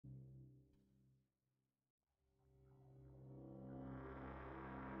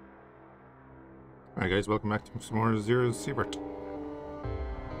Alright guys, welcome back to some more Zero Sievert.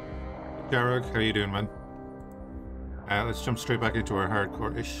 Jarog, how you doing, man? Let's jump straight back into our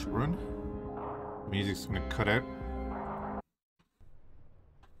hardcore-ish run. Music's gonna cut out.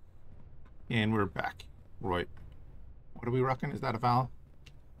 And we're back. Right. What are we rocking? Is that a Val?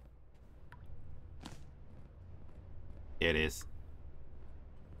 It is.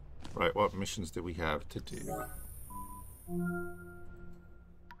 Right, what missions do we have to do?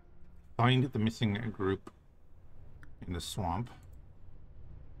 Find the missing group in the swamp.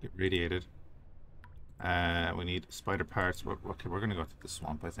 Get radiated. We need spider parts. Okay, we're gonna go to the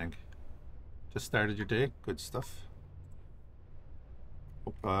swamp, I think. Just started your day. Good stuff.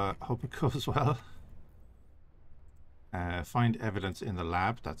 Hope it goes well. Find evidence in the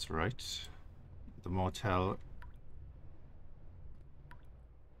lab. That's right. The motel.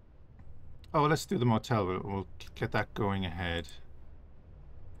 Oh, let's do the motel. We'll get that going ahead.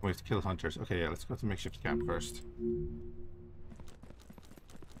 We have to kill hunters. Okay, yeah, let's go to makeshift camp first.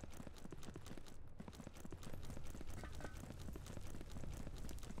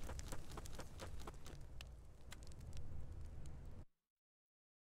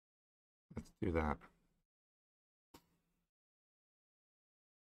 Let's do that.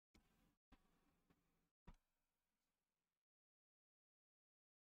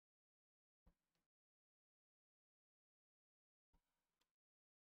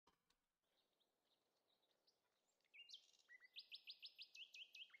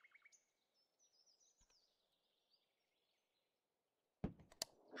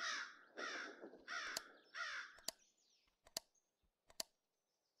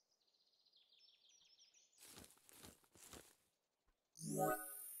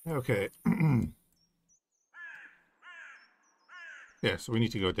 Okay. Yeah, so we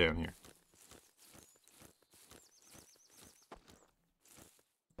need to go down here.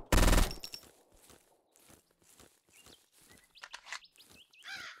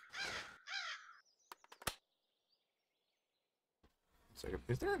 Second.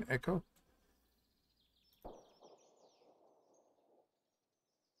 Is there an echo?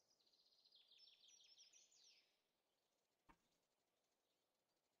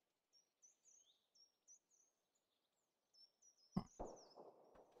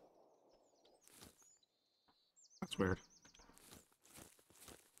 That's weird.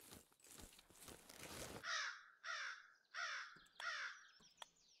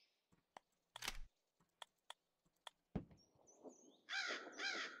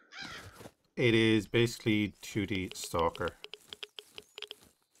 It is basically 2D Stalker.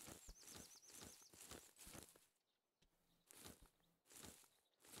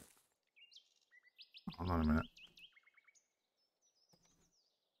 Hold on a minute.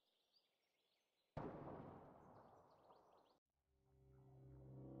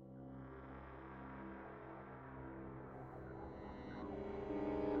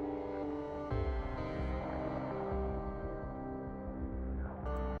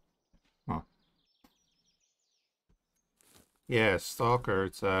 Huh. Yeah, Stalker,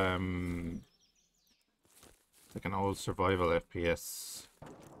 it's like an old survival FPS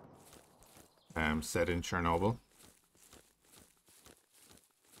set in Chernobyl.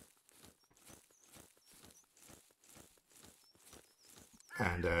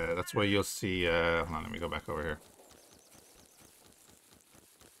 And that's why you'll see hold on, let me go back over here.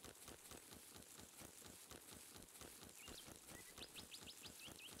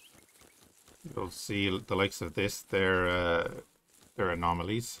 You'll see the likes of this, they're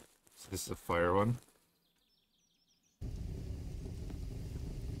anomalies. So this is a fire one.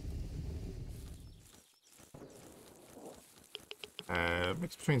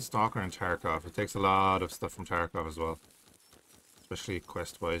 Mix between Stalker and Tarkov. It takes a lot of stuff from Tarkov as well, especially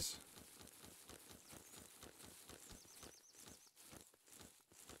quest-wise.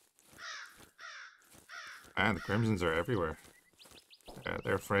 And the Crimsons are everywhere.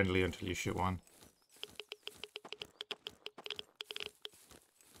 They're friendly until you shoot one.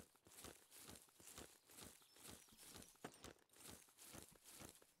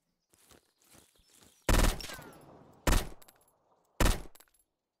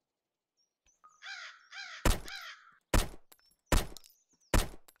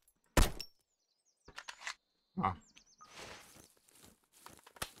 Ah.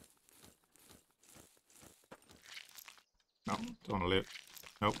 No, don't want to loot.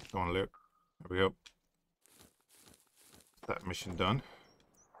 Nope, don't want to loot. There we go. That mission done.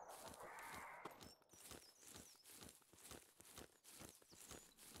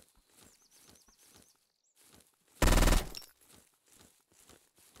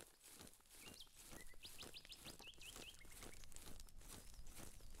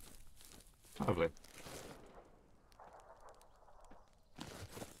 Lovely.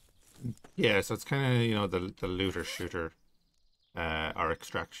 Yeah, so it's kind of, you know, the looter shooter, or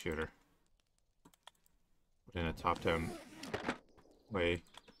extract shooter, but in a top-down way.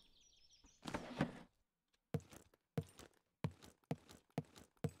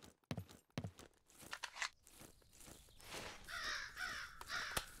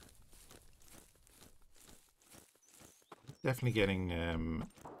 Definitely getting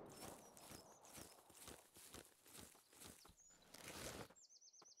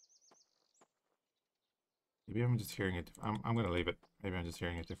maybe I'm just hearing it. I'm gonna leave it. Maybe I'm just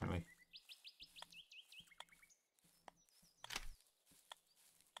hearing it differently.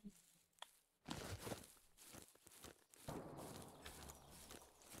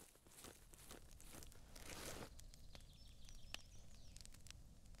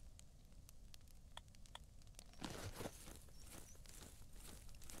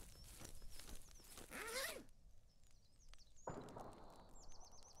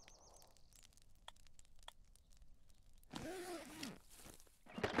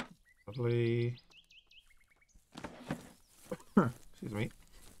 Lovely. Excuse me.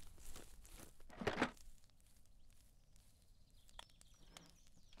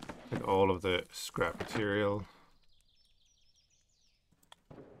 Get all of the scrap material.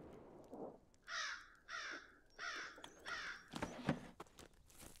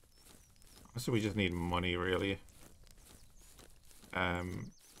 So we just need money, really,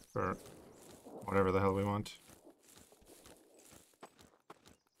 for whatever the hell we want.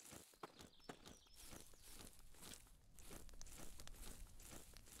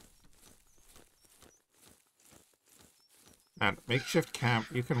 And makeshift camp,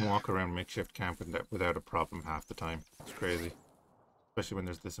 you can walk around makeshift camp without a problem half the time. It's crazy. Especially when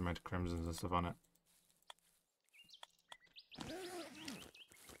there's this amount of crimsons and stuff on it.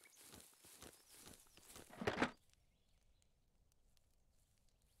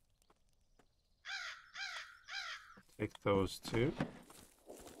 Take those two.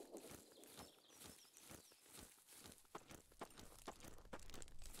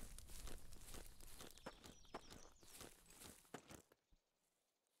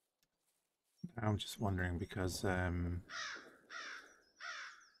 I'm just wondering because bear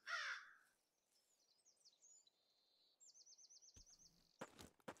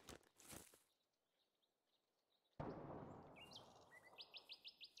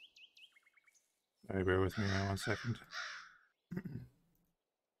with me now 1 second.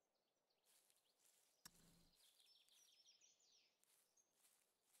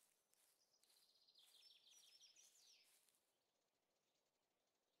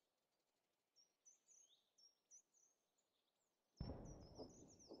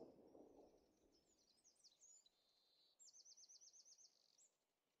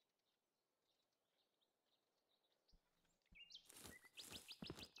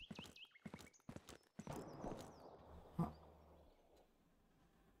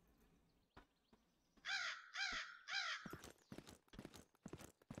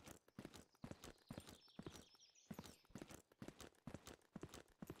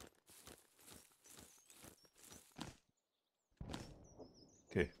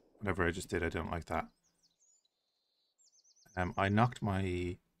 Okay, whatever I just did, I don't like that. I knocked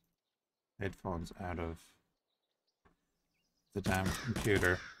my headphones out of the damn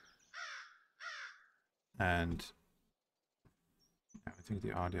computer, and I think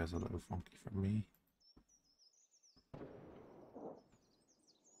the audio is a little funky for me.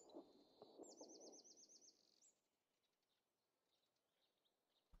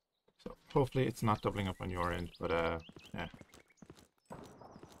 So hopefully it's not doubling up on your end, but yeah.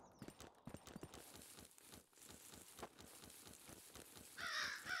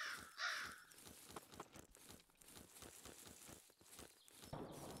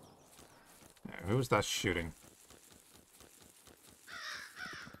 Who was that shooting?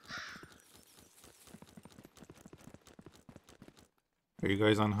 Are you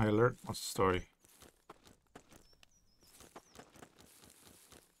guys on high alert? What's the story?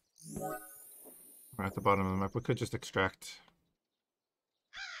 We're at the bottom of the map. We could just extract.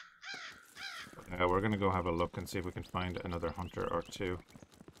 We're gonna go have a look and see if we can find another hunter or two.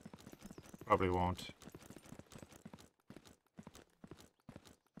 Probably won't.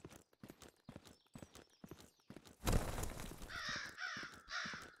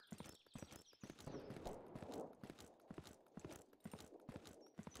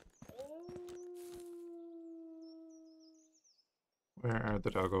 Where are the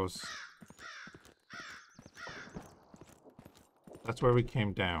doggos? That's where we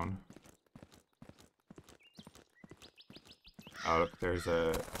came down. Oh, look, there's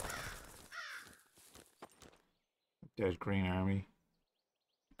a dead green army.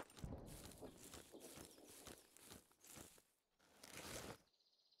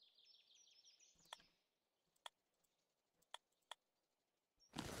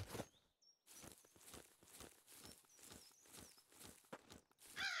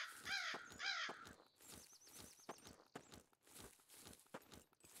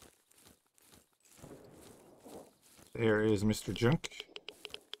 There is Mr. Junk.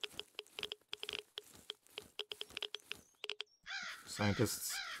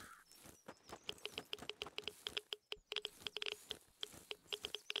 Scientists.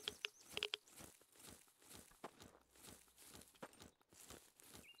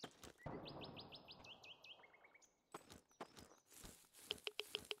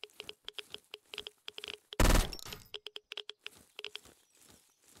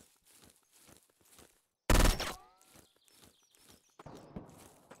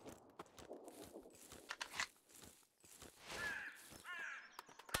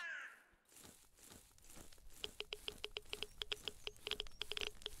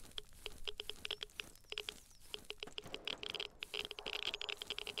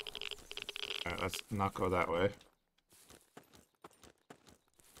 Alright, let's not go that way.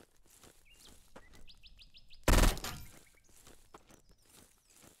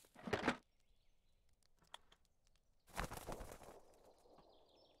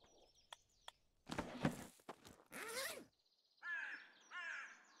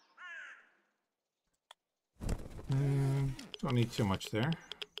 Don't need too much there.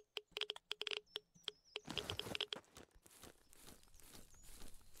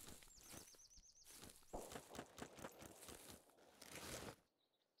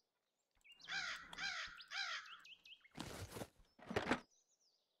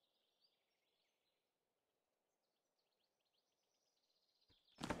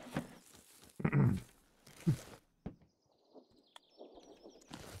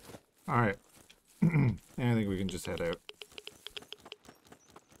 All right. I think we can just head out.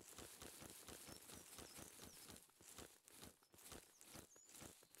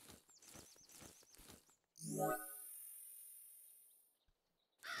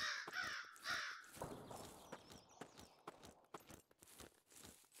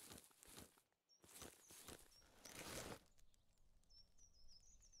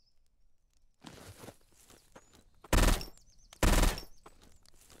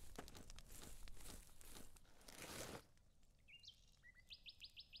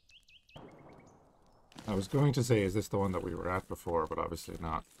 I was going to say, is this the one that we were at before, but obviously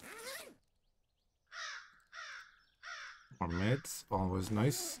not. More meds, always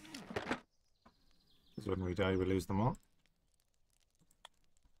nice. Because when we die, we lose them all.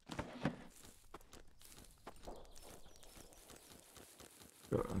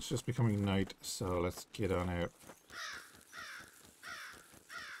 Good. It's just becoming night, so let's get on out.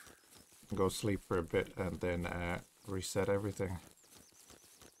 Go sleep for a bit and then reset everything.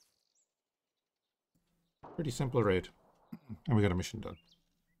 Pretty simple raid. And we got a mission done.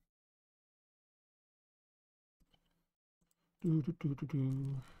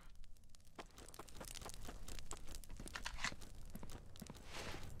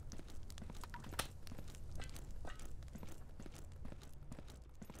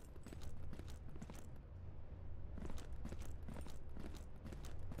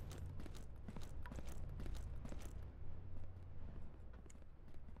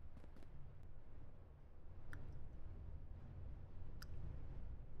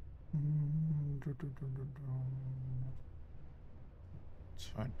 It's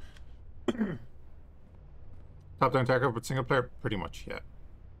fine. Top-down Tarkov, but single player? Pretty much, yeah.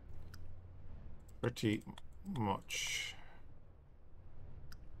 Pretty much.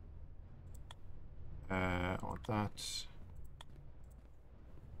 Or that.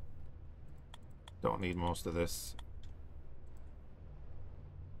 Don't need most of this.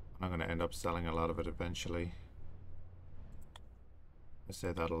 I'm going to end up selling a lot of it eventually. I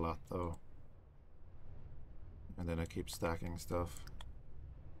say that a lot though. And then I keep stacking stuff.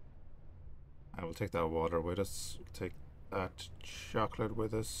 I will take that water with us. We'll take that chocolate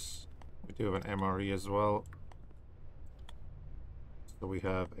with us. We do have an MRE as well. So we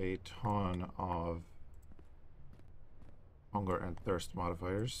have a ton of hunger and thirst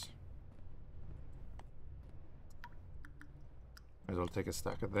modifiers. Might as well take a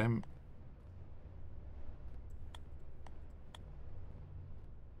stack of them.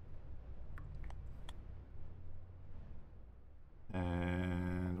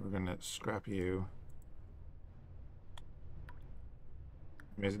 And we're gonna scrap you.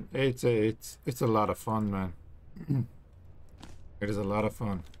 Amazing. It's a lot of fun, man. It is a lot of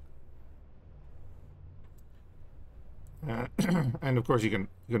fun. And of course you can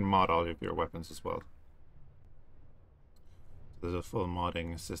mod all of your weapons as well. So there's a full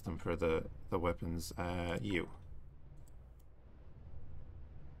modding system for the weapons. So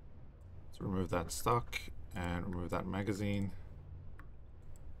remove that stock and remove that magazine.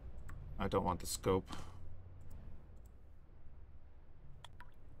 I don't want the scope.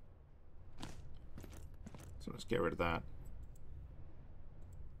 So So let's get rid of that.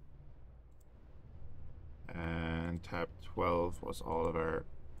 And tab 12 was all of our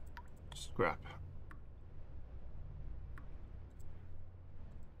scrap.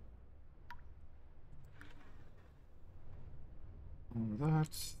 All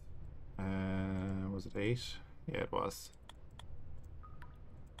that. Was it 8? Yeah, it was.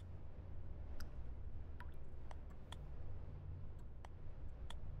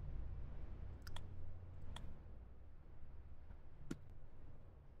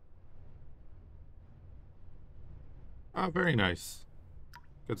 Oh, very nice.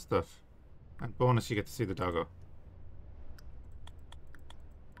 Good stuff. And bonus, you get to see the doggo.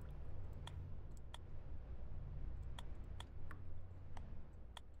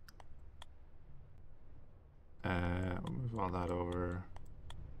 We'll move all that over.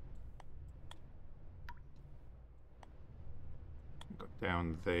 Go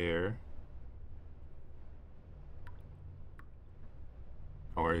down there.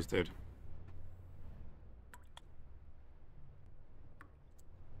 No worries, dude.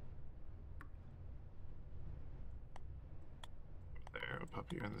 There, we'll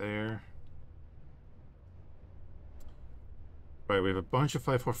pop you in there. Right, we have a bunch of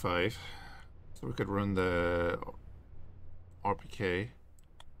 545. So we could run the RPK.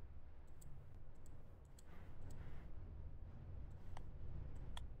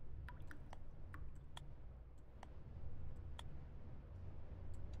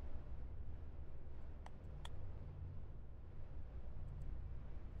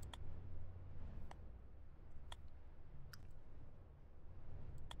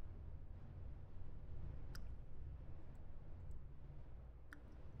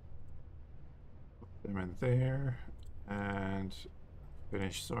 Put them in there and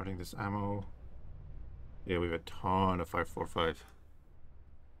finish sorting this ammo. Yeah, we have a ton of 545.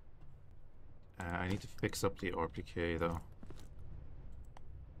 I need to fix up the RPK though.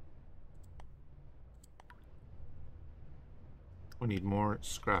 We need more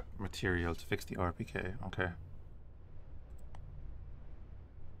scrap material to fix the RPK. Okay.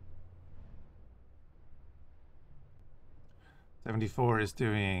 $74 is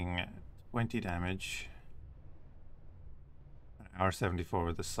doing 20 damage. Our 74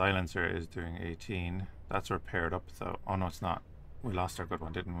 with the silencer is doing 18. That's repaired up though. Oh no, it's not. We lost our good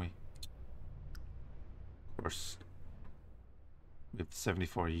one, didn't we? Of course. With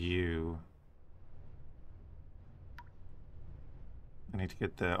 74U. I need to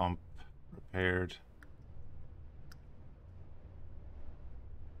get the ump repaired.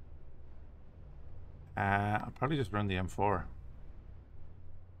 I'll probably just run the M4.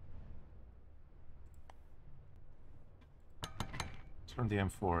 Let's run the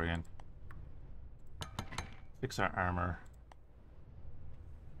M4 again. Fix our armor.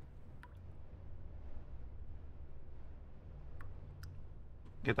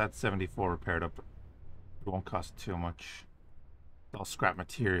 Get that 74 repaired up. It won't cost too much. It's all scrap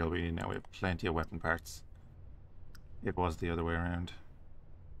material we need now. We have plenty of weapon parts. It was the other way around.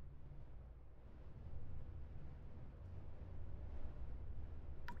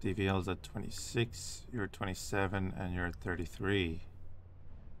 DVL's at 26, you're at 27, and you're at 33.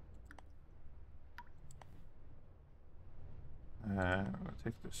 I'll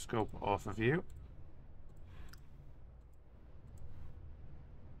take the scope off of you.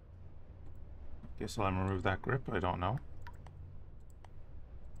 Guess I'll remove that grip, I don't know.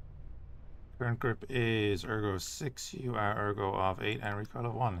 Current grip is ergo 6, you are ergo of 8, and recoil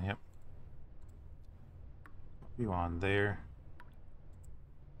of 1, yep. Put you on there.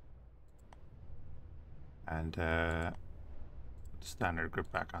 And standard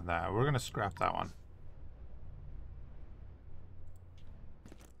grip back on that. We're going to scrap that one.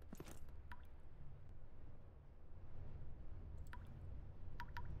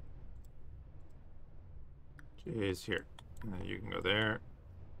 Is here. And then you can go there.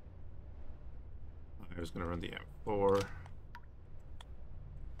 I was going to run the M4.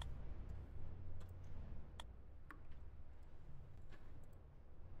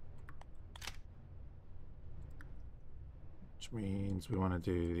 Which means we want to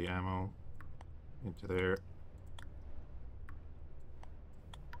do the ammo into there.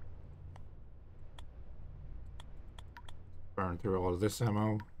 Burn through all of this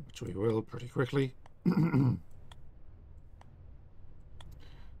ammo, which we will pretty quickly.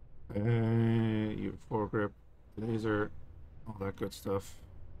 You have foregrip, laser, all that good stuff.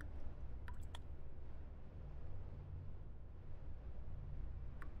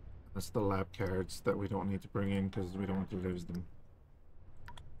 That's the lab cards that we don't need to bring in because we don't want to lose them.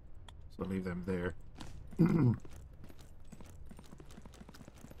 So leave them there.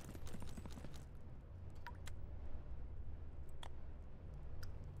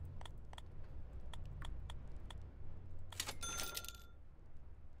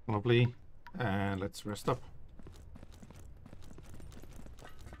 Lovely. And let's rest up.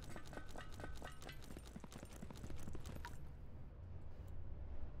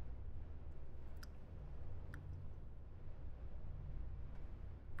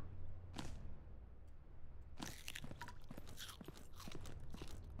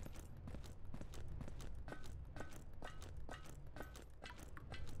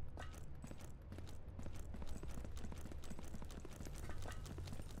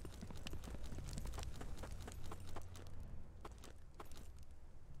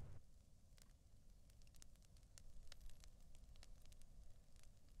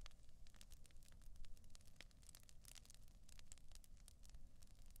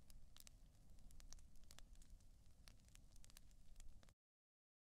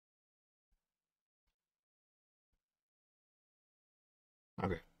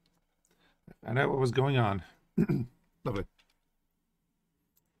 Okay. Found out what was going on. Lovely.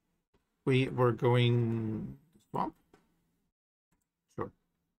 We were going swamp? Sure.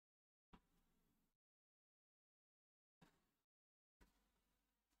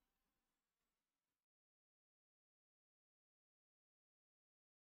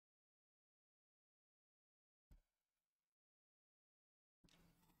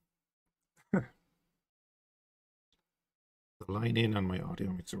 The line in on my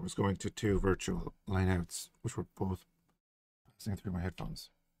audio mixer was going to two virtual line outs, which were both passing through my headphones.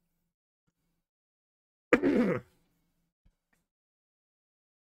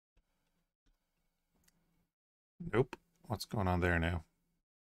 Nope. What's going on there now?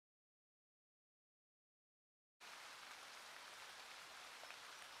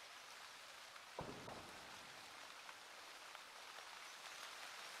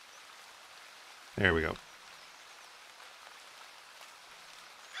 There we go.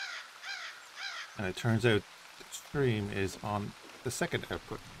 And it turns out the stream is on the second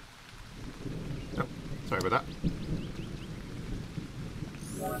output. Oh, sorry about that.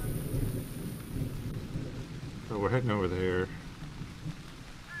 So we're heading over there.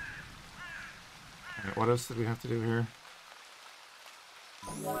 What else did we have to do here?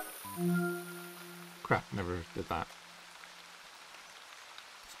 Crap, never did that.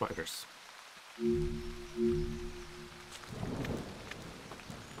 Spiders.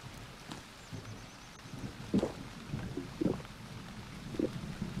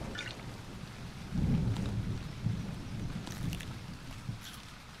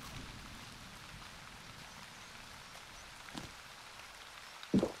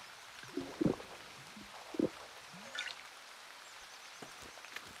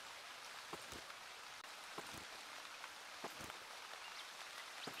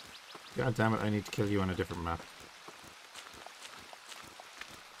 God damn it, I need to kill you on a different map.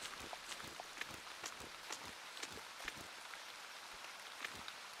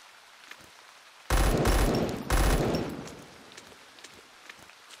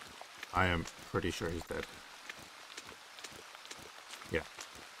 I am pretty sure he's dead. Yeah.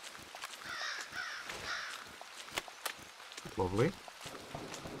 Lovely.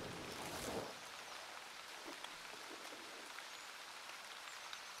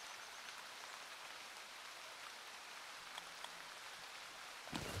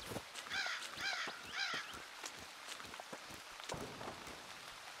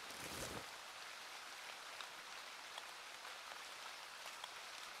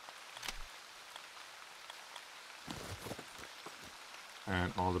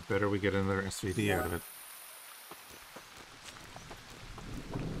 And all the better we get another SVD out of it.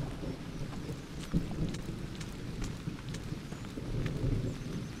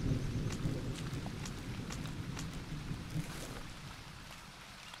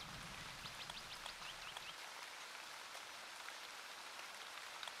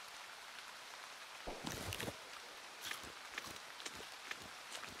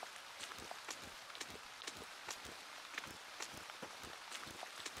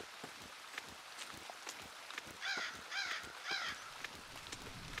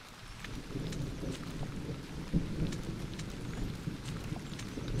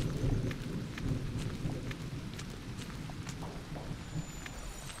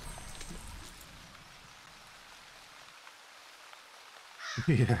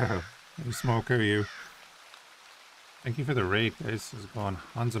 Yeah, no smoke, are you? Thank you for the raid, guys. How's it going?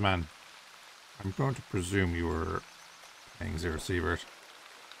 Hansaman. I'm going to presume you were playing Zero Sievert.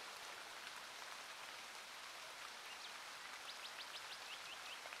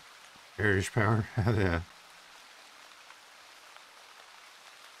 Irish power, yeah.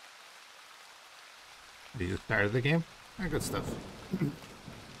 You just started the game? Oh, good stuff.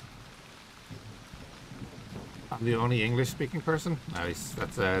 Ah, I'm the only English-speaking person? Nice.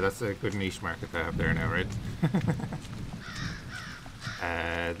 That's a good niche market to have there now, right?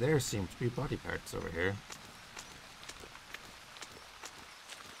 There seem to be body parts over here.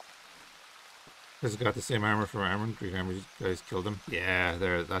 Has it got the same armor from armor? Do you remember you guys killed him? Yeah,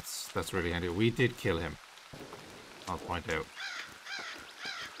 there. That's really handy. We did kill him. I'll point out.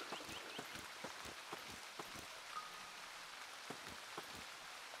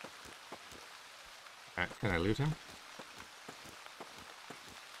 Can I loot him?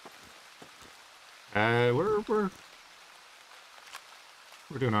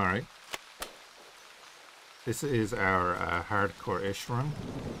 We're doing all right. This is our hardcore-ish run.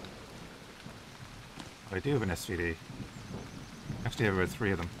 I do have an SVD. Actually, I have about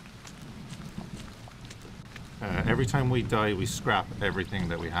 3 of them. Every time we die, we scrap everything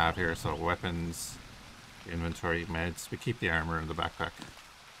that we have here. So weapons, inventory, meds. We keep the armor in the backpack.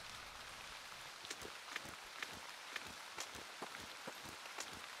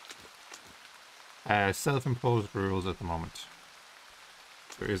 Self-imposed rules at the moment.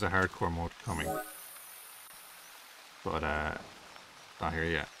 There is a hardcore mode coming, but not here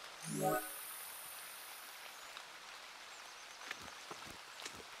yet.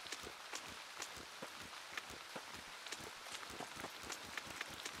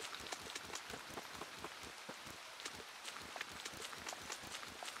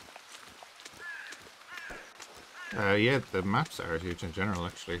 Yeah, the maps are huge in general,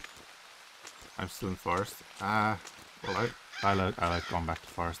 actually. I'm still in forest. Well, I like going back to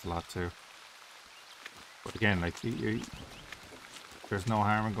forest a lot too. But again, like there's no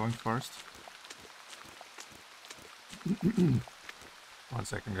harm in going to forest. 1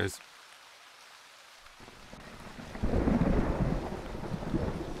 second, guys.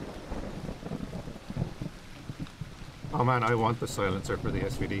 Oh man, I want the silencer for the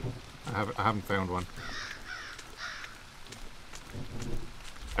SVD. I haven't found one.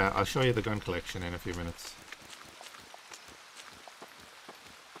 I'll show you the gun collection in a few minutes.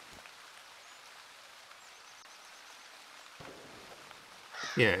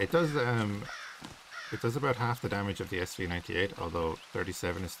 Yeah, it does about half the damage of the SV98, although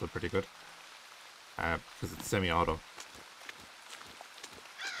 37 is still pretty good. Because it's semi-auto.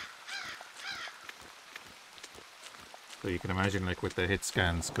 So you can imagine, like, with the hit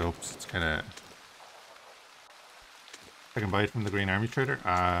scan scopes, it's kind of... I can buy it from the Green Army Trader.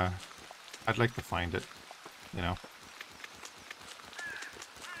 I'd like to find it, you know.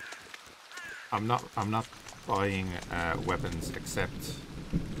 I'm not buying weapons except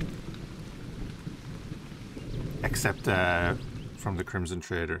from the Crimson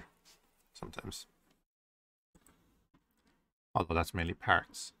Trader sometimes. Although that's mainly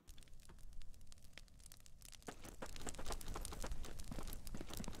parts.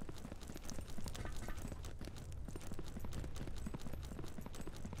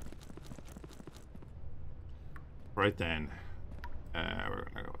 Right then, we're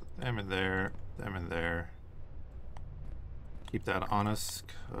gonna go with them in there, them in there. Keep that on us,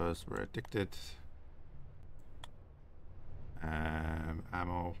 because we're addicted.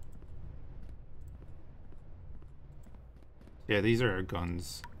 Ammo. Yeah, these are our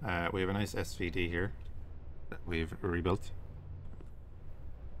guns. We have a nice SVD here that we've rebuilt.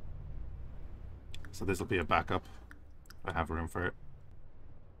 So this will be a backup if I have room for it.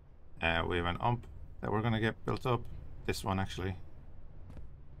 We have an ump that we're going to get built up. This one, actually.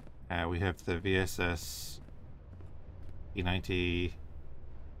 We have the VSS E90, a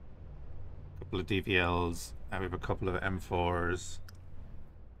couple of DVLs, and we have a couple of M4s.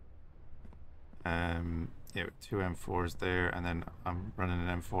 Yeah, 2 M4s there, and then I'm running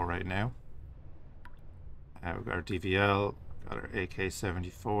an M4 right now. We've got our DVL, got our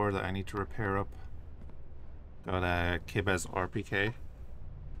AK-74 that I need to repair up. Got a Kibez RPK.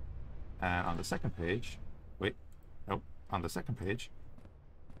 And on the second page, on the second page,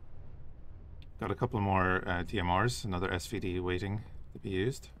 got a couple more DMRs, another SVD waiting to be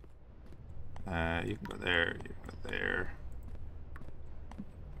used. You can go there, you can go there.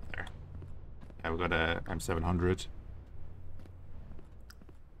 There. Yeah, we've got a M700.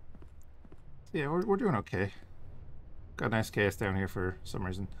 Yeah, we're doing okay. Got an SKS down here for some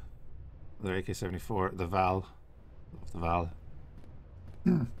reason. Another AK-74, the Val. Love the Val.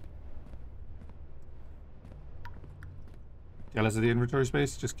 Jealous of the inventory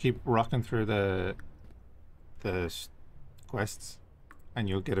space? Just keep rocking through the quests, and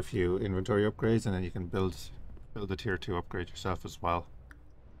you'll get a few inventory upgrades, and then you can build a tier 2 upgrade yourself as well.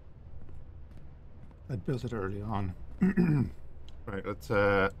 I built it early on. Right, let's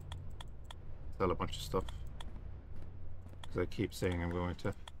sell a bunch of stuff, because I keep saying I'm going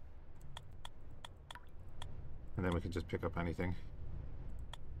to. And then we can just pick up anything.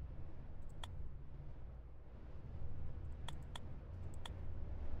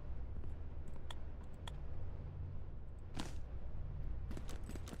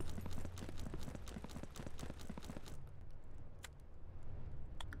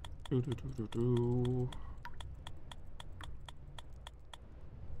 Do.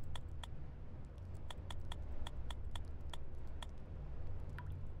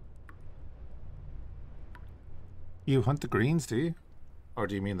 You hunt the greens, do you? Or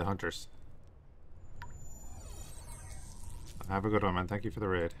do you mean the hunters? Have a good one, man. Thank you for the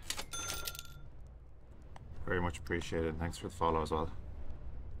raid. Very much appreciated. Thanks for the follow as well.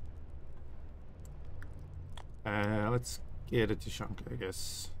 Let's get it to Shunk, I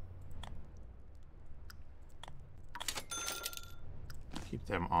guess. Keep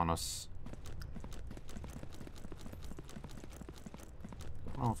them on us.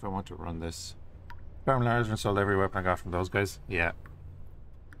 Don't know if I want to run this. Farmlars and sold every weapon I got from those guys. Yeah.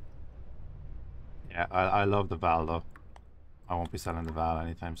 Yeah, I love the Val though. I won't be selling the Val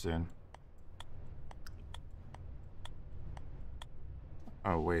anytime soon.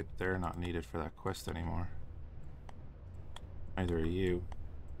 Oh wait, they're not needed for that quest anymore. Neither are you.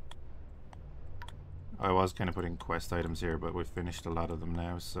 I was kind of putting quest items here, but we've finished a lot of them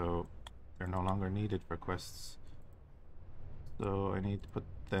now, so they're no longer needed for quests. So I need to put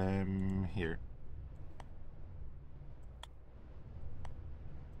them here.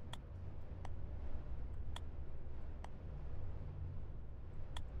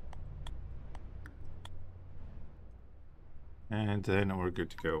 And then we're good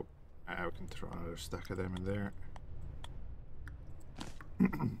to go. We can throw another stack of them in there.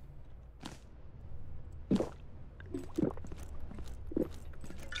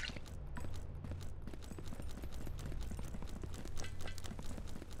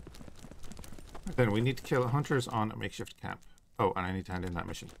 Then we need to kill hunters on a makeshift camp. Oh, and I need to hand in that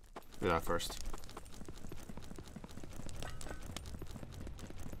mission. Do that first.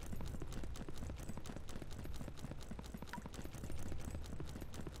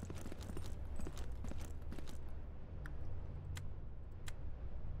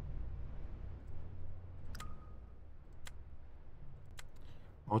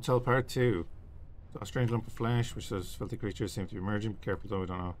 Motel Part 2. A strange lump of flesh, which says filthy creatures seem to be emerging. Be careful though, we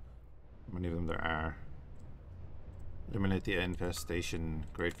don't know how many of them there are. Eliminate the infestation.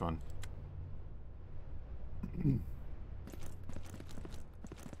 Great fun.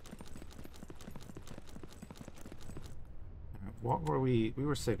 What were we? We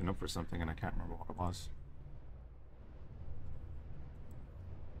were saving up for something and I can't remember what it was.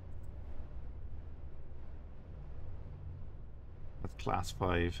 That's class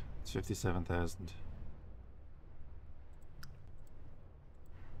 5. It's 57,000.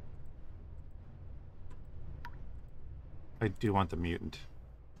 I do want the mutant.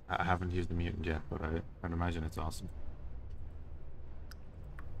 I haven't used the mutant yet, but I'd imagine it's awesome.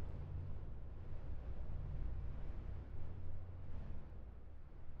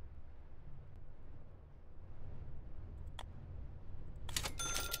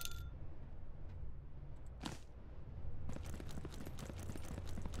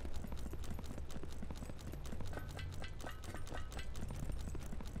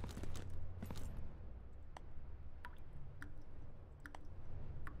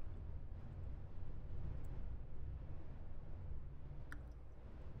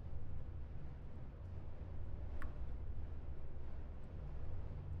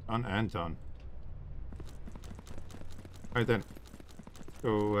 Done and done. Alright then.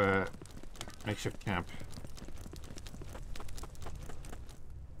 Go makeshift camp.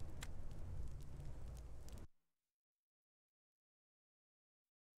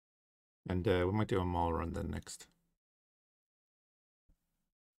 And we might do a mall run then next.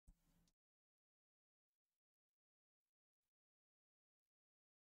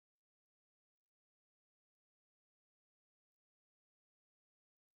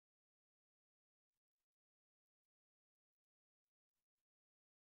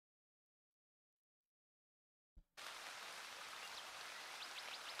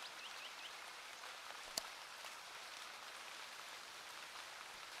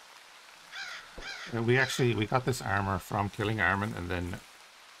 We got this armor from killing Armin, and then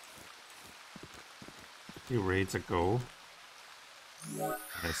a few raids ago,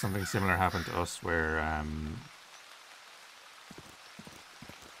 something similar happened to us where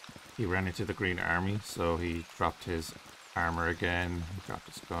he ran into the Green Army, so he dropped his armor again, he dropped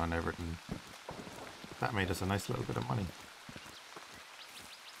his gun, everything. That made us a nice little bit of money.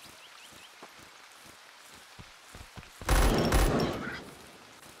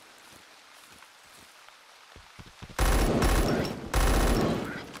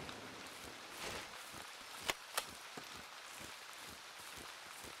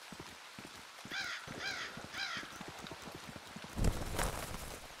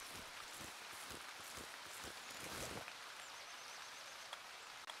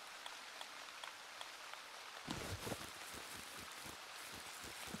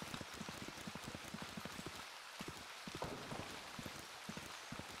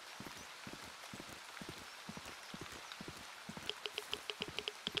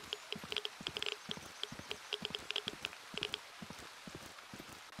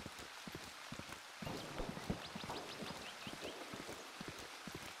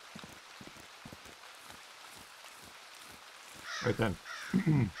 Right then.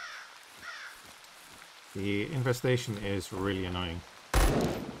 The infestation is really annoying.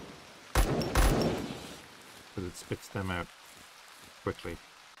 Because it spits them out quickly.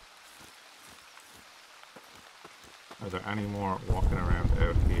 Are there any more walking around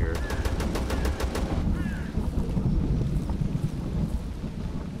out here?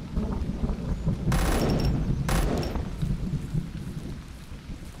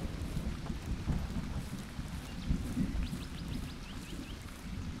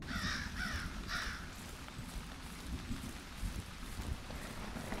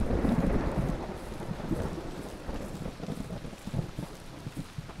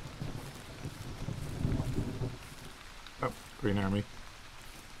 Oh, Green Army.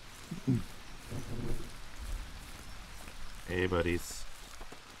 Hey, buddies.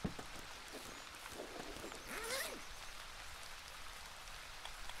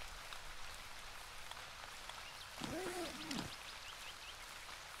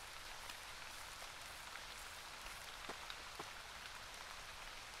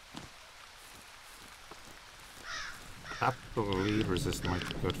 That bleed resist might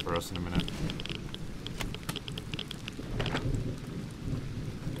be good for us in a minute.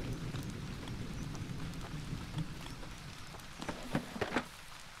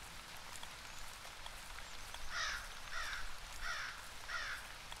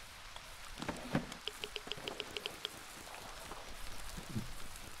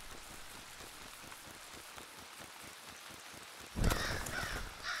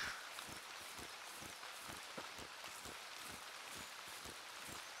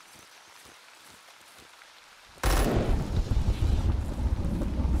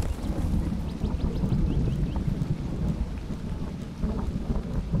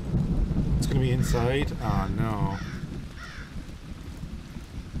 Inside? Oh no.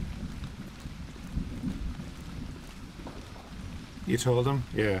 You told him?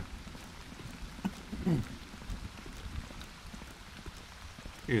 Yeah.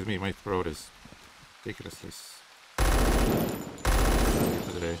 Excuse me, my throat is ridiculously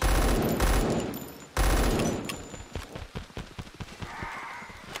today.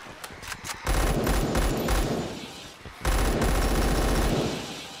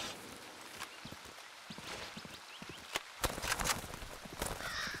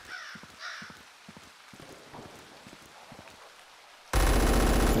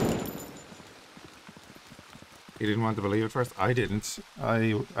 You didn't want to believe it first? I didn't.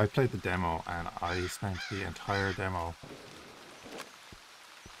 I played the demo and I spent the entire demo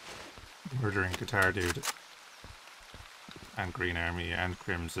murdering Guitar Dude and Green Army and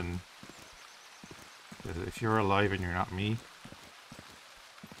Crimson. If you're alive and you're not me,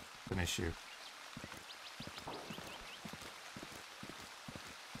 it's an issue.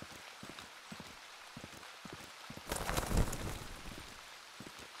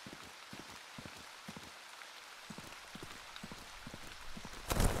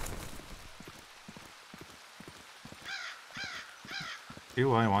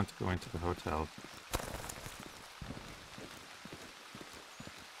 Do I want to go into the hotel?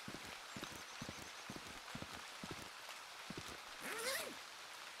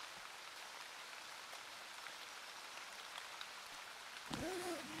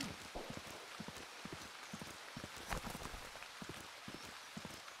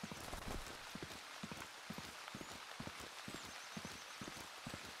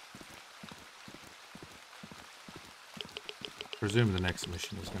 I presume the next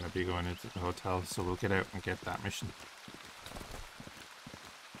mission is going to be going into the hotel, so we'll get out and get that mission.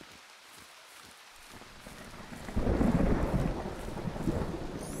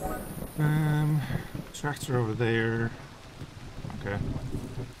 Tractor over there. Okay.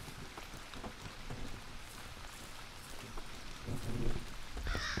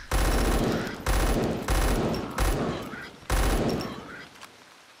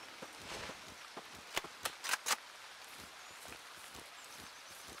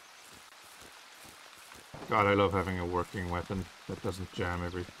 God, I love having a working weapon that doesn't jam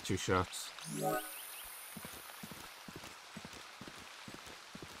every 2 shots.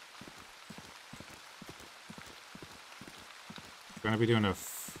 I'm going to be doing a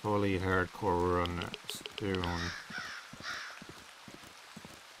fully hardcore run soon.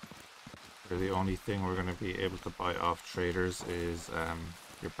 Where the only thing we're going to be able to buy off traders is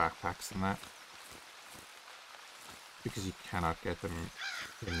your backpacks and that. Because you cannot get them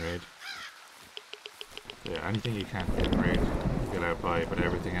in raid. Yeah, anything you can't get in raid, you get out by, but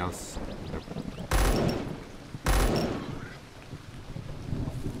everything else...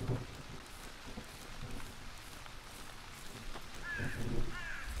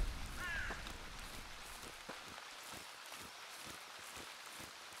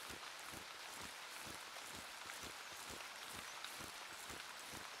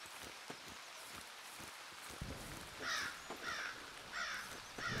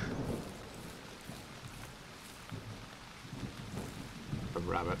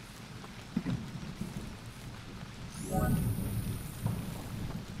 rabbit.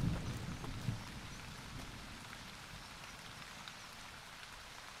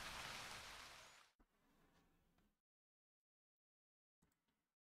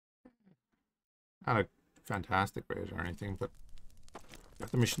 Not a fantastic raid or anything, but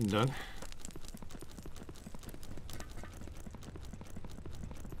got the mission done.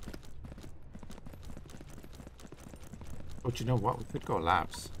 But you know what? We could go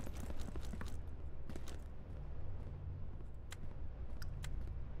labs.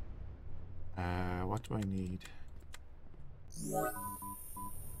 What do I need?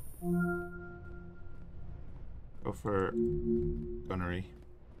 Go for gunnery.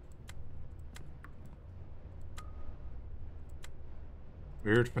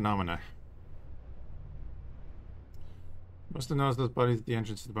 Weird phenomena. Must have noticed those bodies at the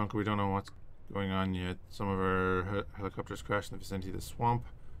entrance to the bunker. We don't know what's going on yet. Some of our helicopters crashed in the vicinity of the swamp.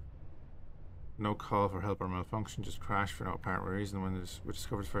 No call for help or malfunction, just crashed for no apparent reason. When we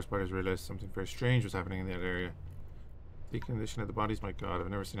discovered the first bodies, realized something very strange was happening in that area. The condition of the bodies, my god, I've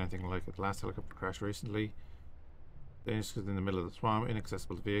never seen anything like it. The last helicopter crash recently. Dangerous in the middle of the swamp,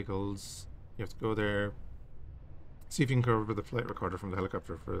 inaccessible to vehicles. You have to go there. See if you can cover the flight recorder from the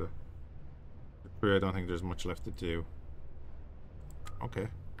helicopter for the crew. I don't think there's much left to do. Okay.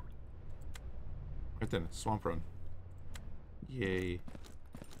 Right then, swamp run. Yay.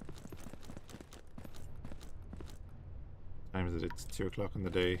 Time is it? It's 2 o'clock in the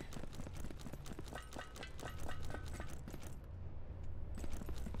day.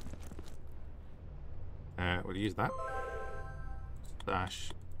 We'll use that.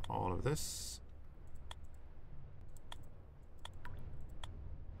 Stash all of this.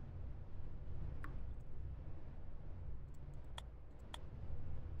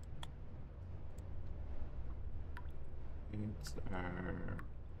 It's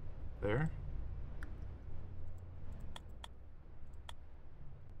there.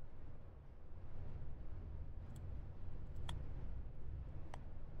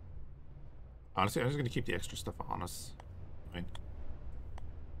 Honestly, I'm just going to keep the extra stuff on us. Fine.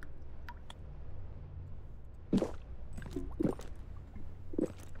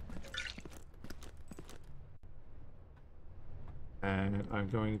 And I'm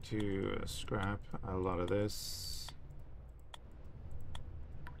going to scrap a lot of this.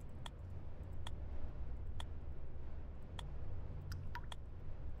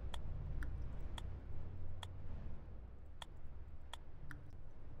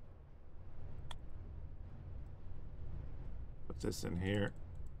 Put this in here.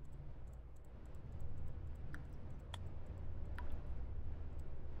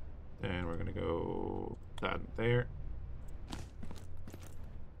 Then we're going to go that there.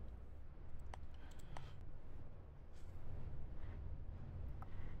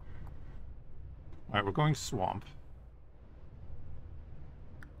 Alright, we're going swamp.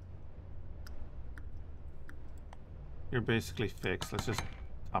 You're basically fixed. Let's just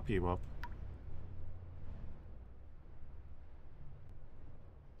top you up.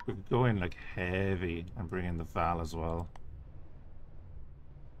 We could go in like heavy and bring in the Val as well.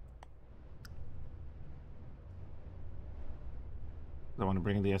 I want to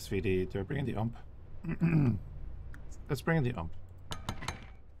bring in the SVD. Do I bring in the ump? Let's bring in the ump.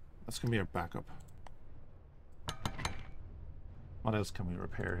 That's going to be our backup. What else can we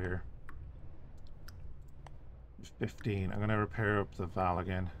repair here? 15. I'm going to repair up the Val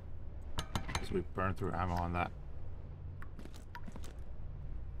again, because we've burned through ammo on that.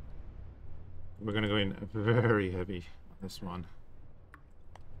 We're going to go in very heavy on this one.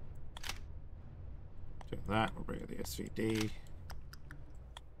 Doing that, we'll bring in the SVD.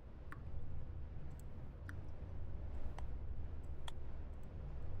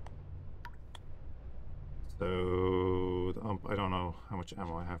 So, the ump, I don't know how much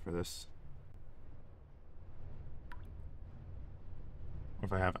ammo I have for this. Or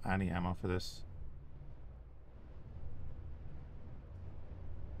if I have any ammo for this.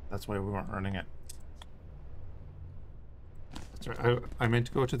 That's why we weren't running it. That's right. I meant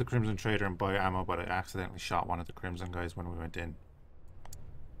to go to the Crimson Trader and buy ammo, but I accidentally shot one of the Crimson guys when we went in.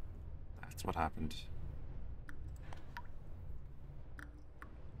 That's what happened.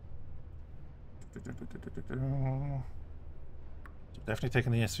 So definitely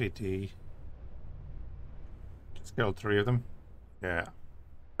taking the SVT. Just killed 3 of them. Yeah.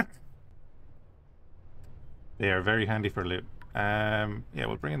 They are very handy for loot. Yeah,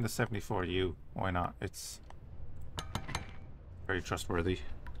 we'll bring in the 74U. Why not? It's very trustworthy.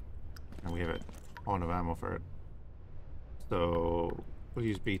 And we have a ton of ammo for it. So we'll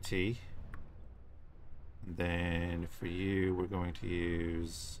use BT. And then for you, we're going to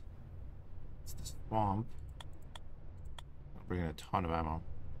use it's the swamp. I'll bring in a ton of ammo.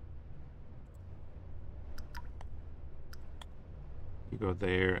 You go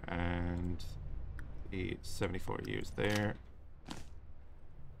there, and the 74 use there.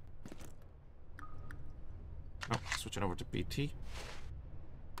 Oh, switching over to BT.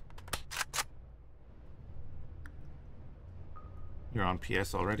 You're on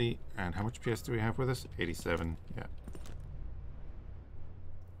PS already, and how much PS do we have with us? 87, yeah.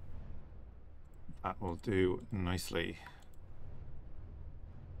 That will do nicely.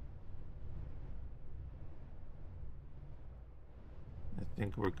 I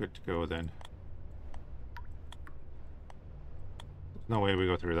think we're good to go then. There's no way we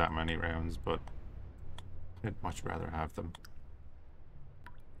go through that many rounds, but I'd much rather have them.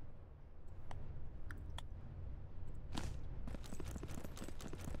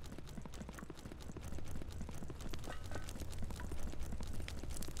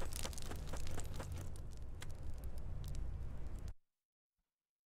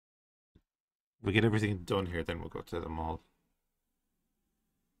 If we get everything done here, then we'll go to the mall.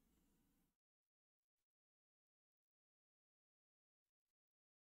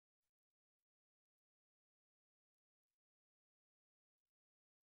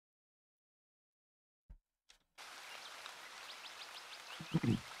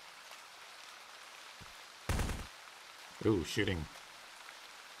 Ooh, shooting.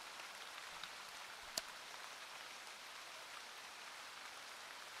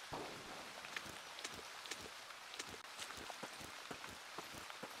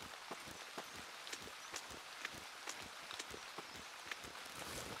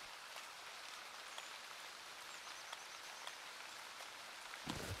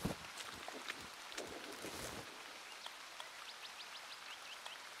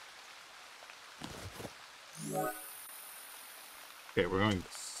 Okay, we're going.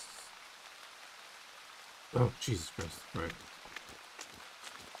 Oh, Jesus Christ. Right.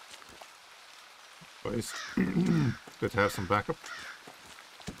 Boys, good to have some backup.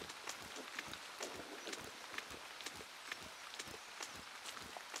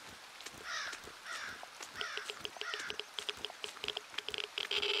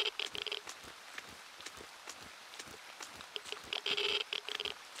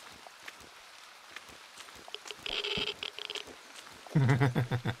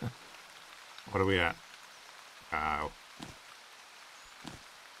 What are we at? Ow.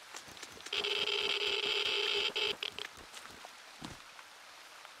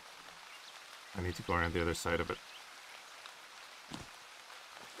 I need to go around the other side of it.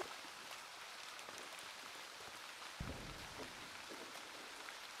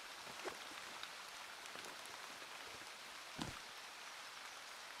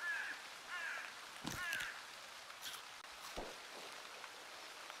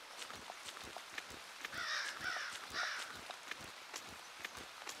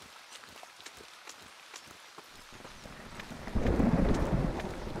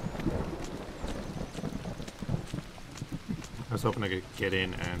 I was hoping I could get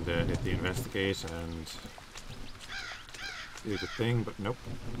in and hit the investigate and do the thing, but nope.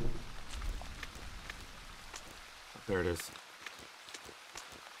 There it is.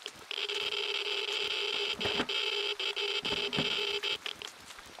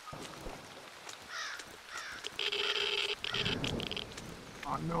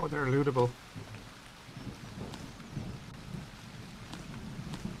 Oh no, they're lootable.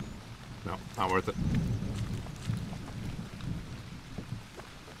 No, not worth it.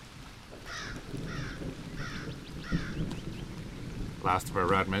 Last of our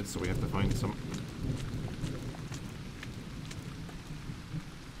rad meds, so we have to find some.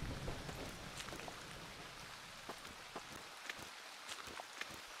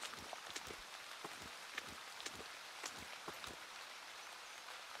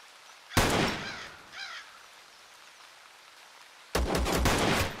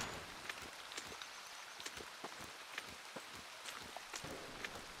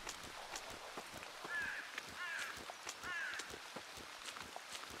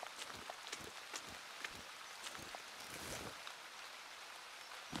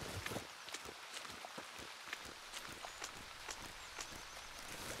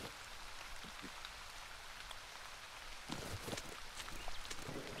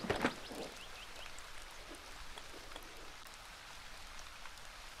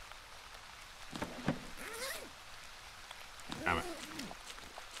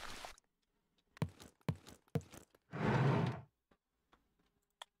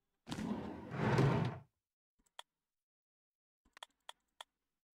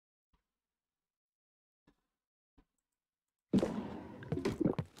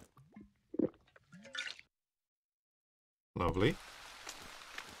 Lovely.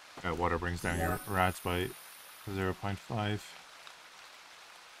 Water brings down your rads by 0.5.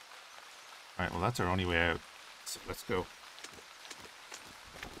 Right, well that's our only way out. So let's go.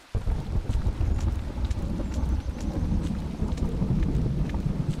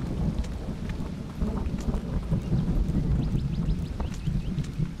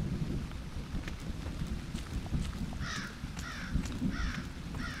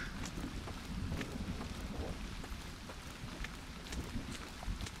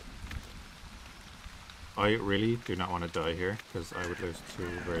 I really do not want to die here, because I would lose 2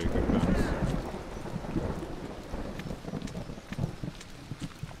 very good guns.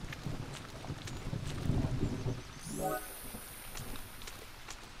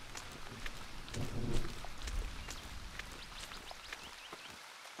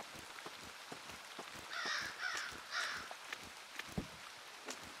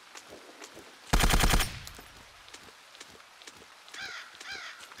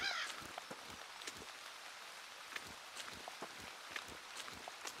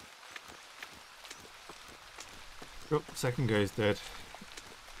 Oh, second guy's dead.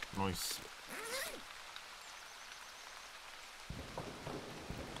 Nice.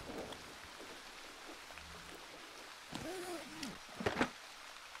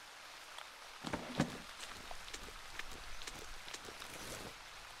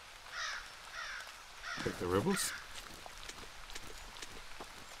 Take the rebels.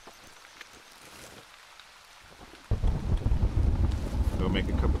 Go make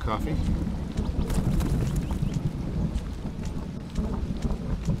a cup of coffee.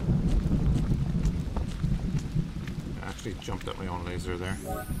 Actually jumped at my own laser there.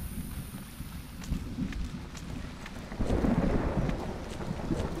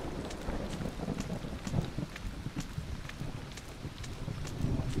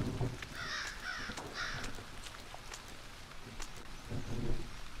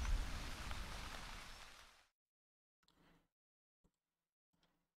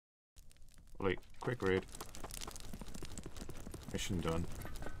 Like, quick raid. Mission done.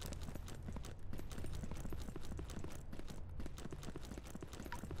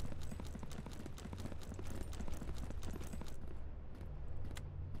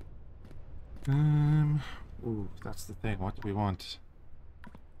 Ooh, that's the thing. What do we want? I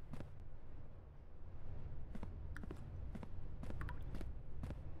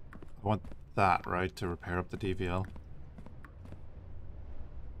want that, right, to repair up the DVL.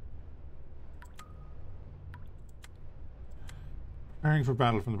 Preparing for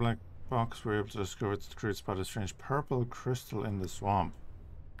battle. From the black box, we're able to discover its crude spot a strange purple crystal in the swamp.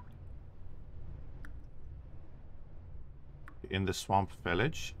 In the swamp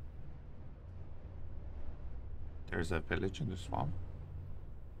village. There's a village in the swamp.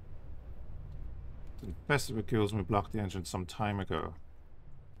 The infested with ghouls when we blocked the entrance some time ago.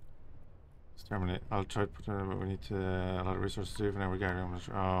 Exterminate. I'll try to put but we need a lot of resources to do for now. We're gathering.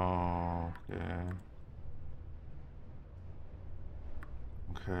 Oh, okay.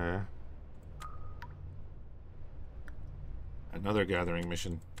 Okay. Another gathering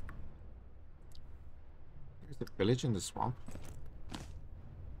mission. There's the village in the swamp.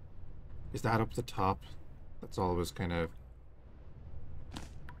 Is that up the top? That's always kind of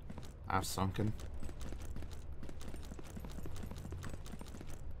half sunken.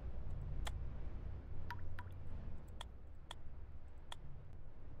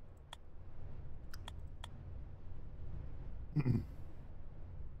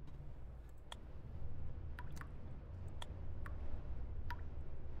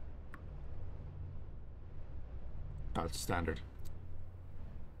 Oh, it's standard.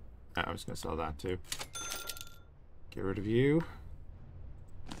 I was gonna sell that too. Get rid of you.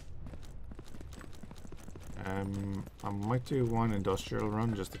 I might do one industrial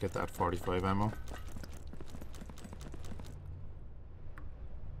run just to get that 45 ammo.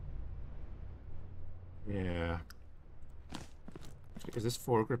 Yeah. Is this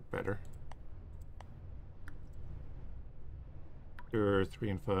foregrip better? You're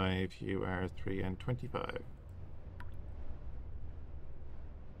 3 and 5, you are 3 and 25.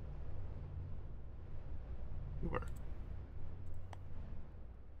 You were.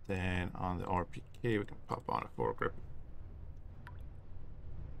 Then on the RPK we can pop on a foregrip.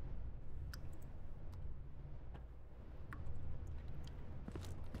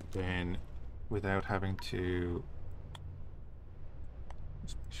 Then without having to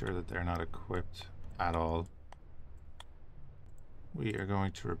just make sure that they're not equipped at all, we are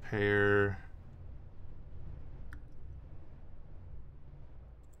going to repair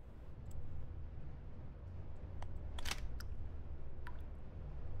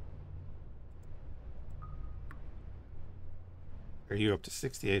Are you up to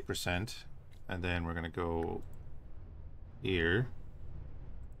 68%? And then we're going to go here.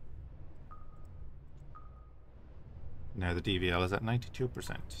 Now the DVL is at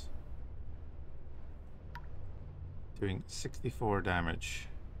 92%. Doing 64 damage.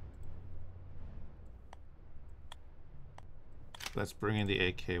 Let's bring in the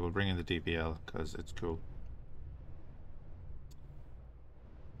AK. We'll bring in the DVL because it's cool.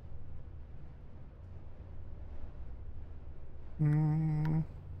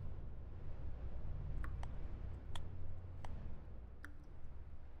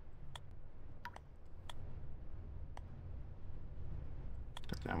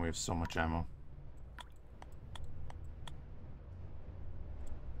 Damn, we have so much ammo.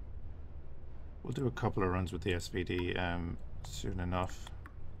 We'll do a couple of runs with the SVD soon enough.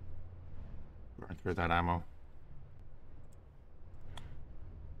 Burn through that ammo.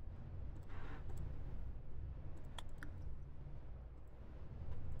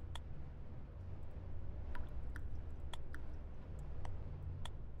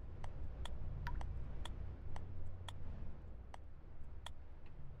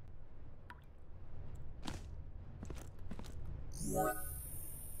 What?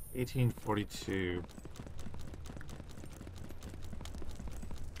 1842.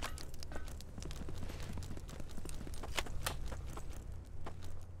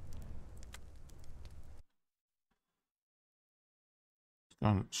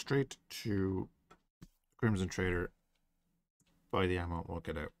 Gone straight to Crimson Trader. Buy the ammo, we'll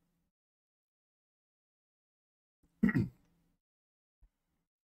get out.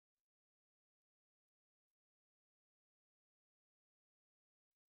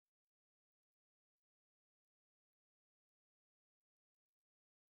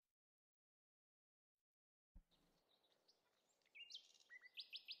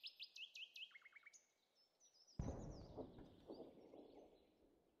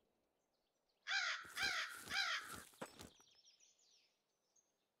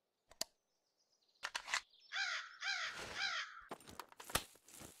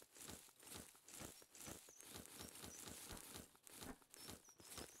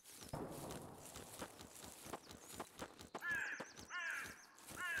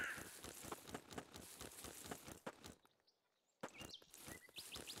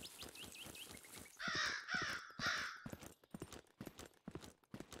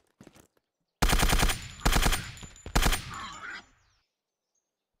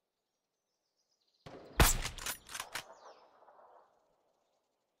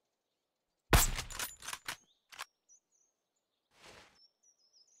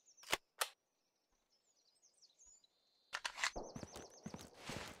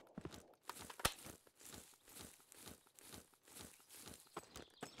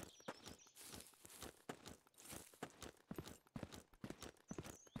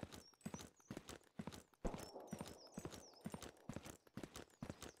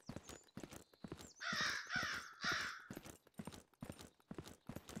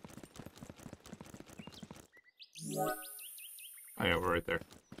 Oh yeah, we're right there.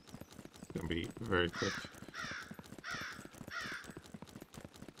 It's gonna be very quick.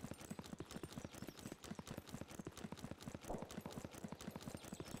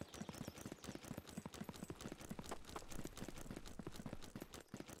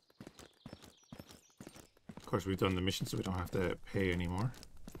 Of course, we've done the mission, so we don't have to pay anymore.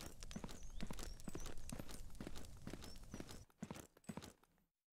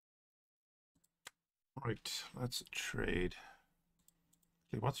 Right, let's trade.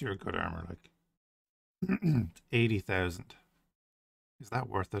 Okay, what's your good armor like? 80,000. Is that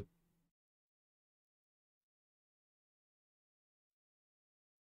worth it?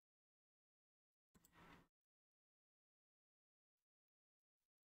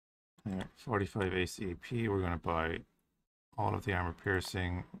 Yeah, 45 ACP. We're going to buy all of the armor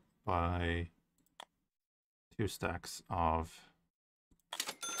piercing, buy 2 stacks of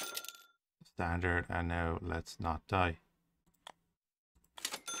standard, and now let's not die.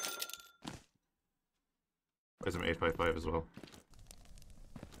 Buy some 855 as well.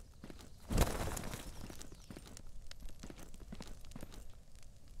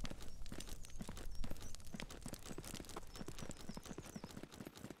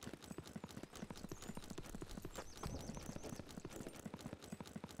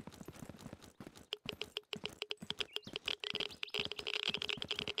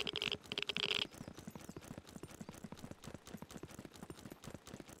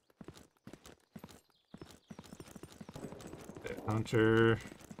 Hunter.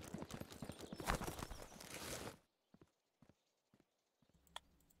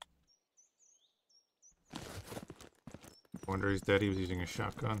 Wonder sure he's dead. He was using a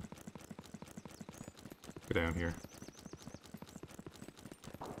shotgun. Get down here.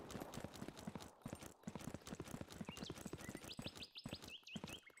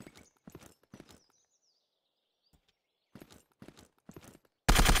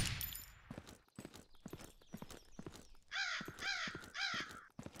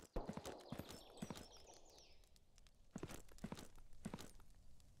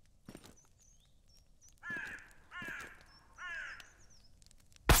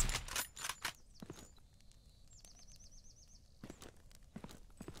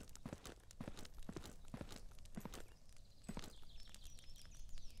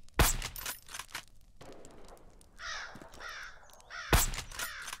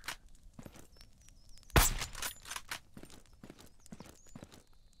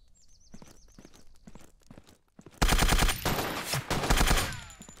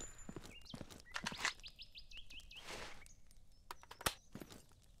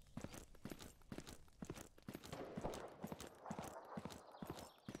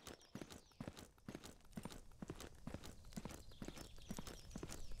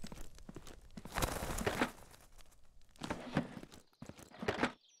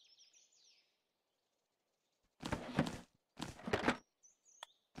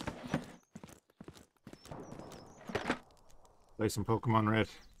 Play some Pokemon Red.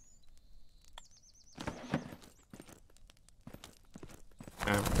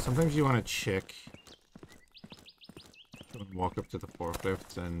 Sometimes you want to check. Don't walk up to the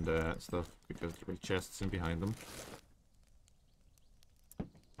forklifts and stuff because there are chests in behind them.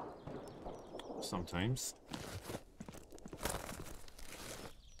 Sometimes.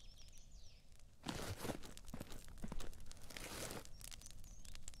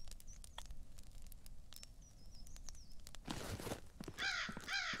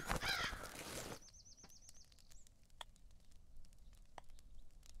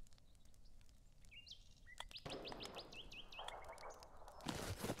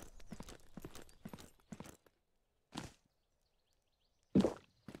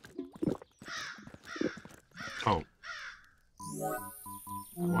 Oh.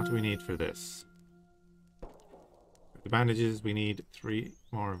 What do we need for this? The bandages, we need 3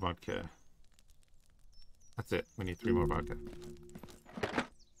 more vodka. That's it. We need 3 more vodka.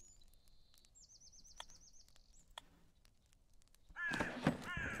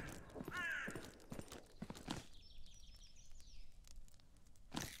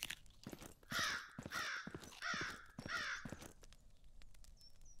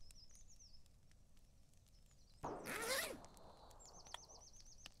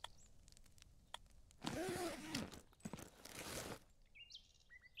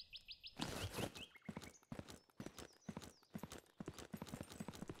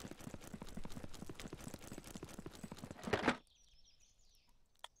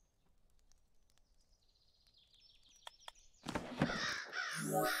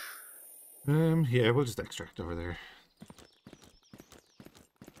 Yeah, we'll just extract over there.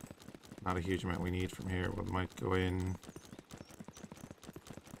 Not a huge amount we need from here. We might go in.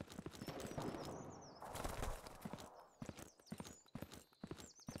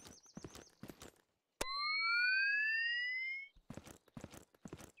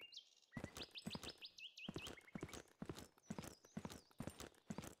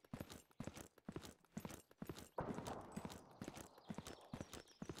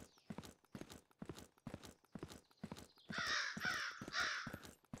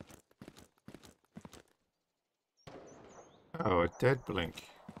 Oh, a dead blink.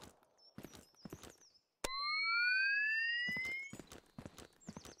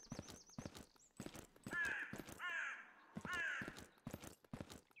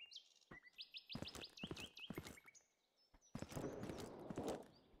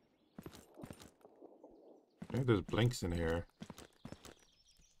 I think there's blinks in here.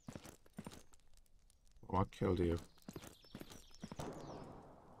 What killed you?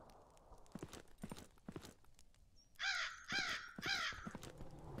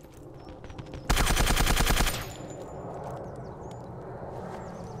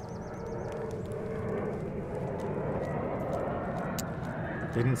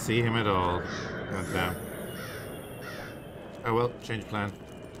 Didn't see him at all. God damn. Oh well, change plan.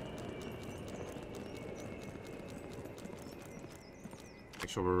 Make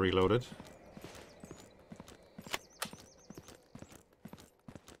sure we're reloaded.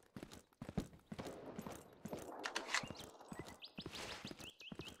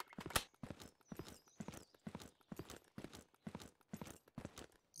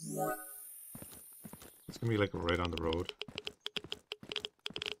 It's gonna be like right on the road.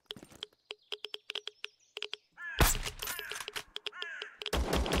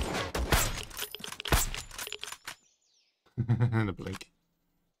 And a blink.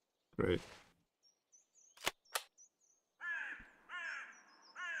 Great.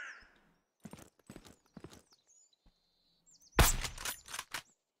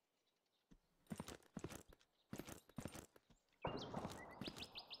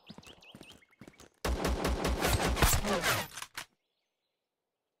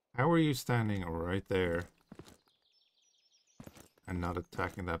 How are you standing right there and not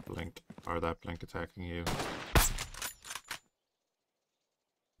attacking that blink, or that blink attacking you?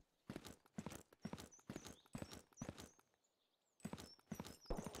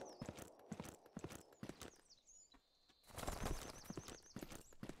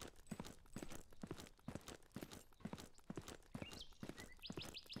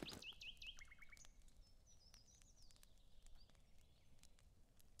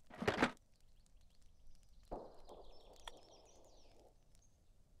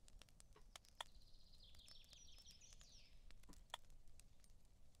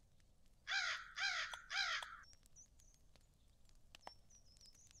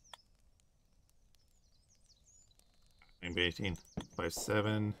 Maybe 18.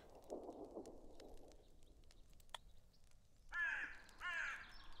 5-7.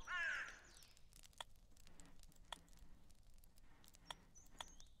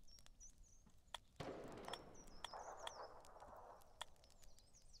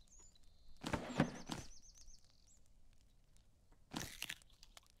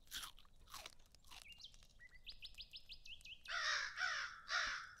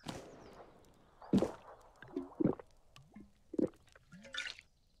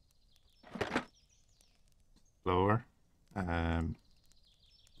 Lower.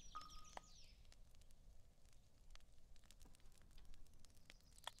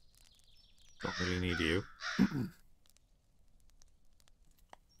 Don't really need you.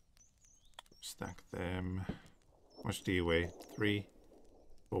 Stack them. How much do you weigh? 3,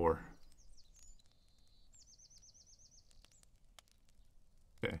 4.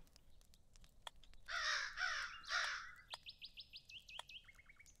 Okay.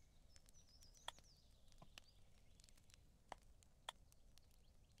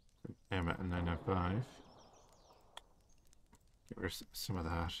 I'm at 905. Get rid of some of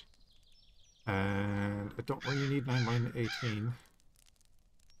that. And I don't really need 9-18.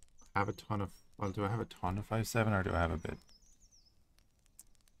 I have a ton of... Well, do I have a ton of 5-7 or do I have a bit?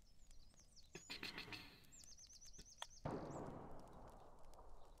 I'm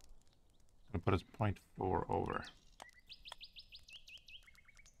going to put us 0.4 over.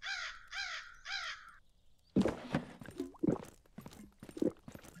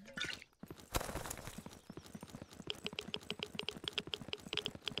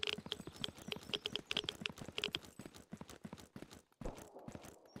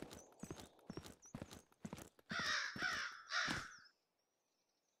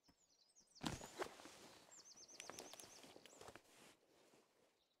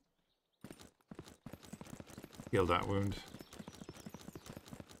 Heal that wound.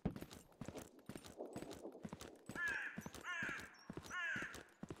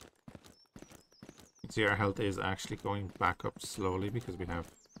 You can see our health is actually going back up slowly because we have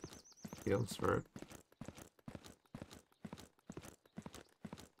heals for it.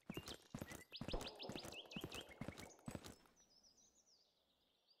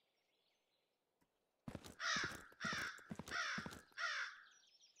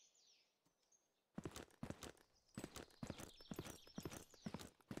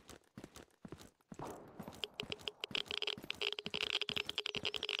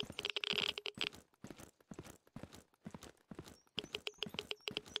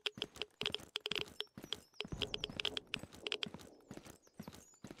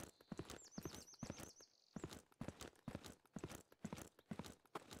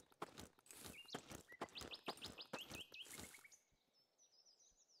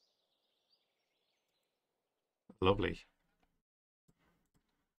 Lovely.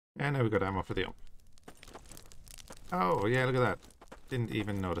 And now we got ammo for the... Oh, yeah, look at that. Didn't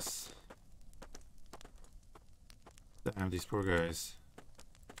even notice. Damn, these poor guys.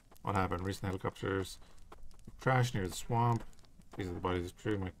 What happened? Recent helicopters crashed near the swamp. These are the bodies.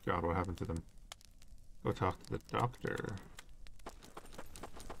 Oh my god, what happened to them? Go talk to the doctor.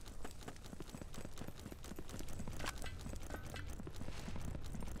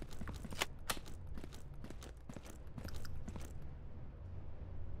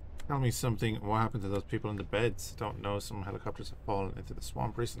 Tell me something. What happened to those people in the beds? Don't know. Some helicopters have fallen into the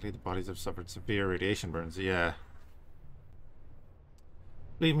swamp recently. The bodies have suffered severe radiation burns. Yeah.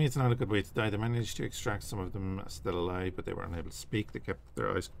 Believe me, it's not a good way to die. They managed to extract some of them still alive, but they were unable to speak. They kept their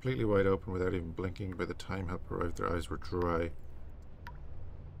eyes completely wide open without even blinking. By the time help arrived, their eyes were dry.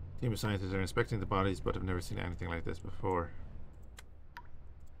 Team of scientists are inspecting the bodies, but have never seen anything like this before.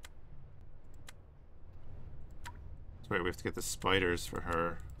 That's right, we have to get the spiders for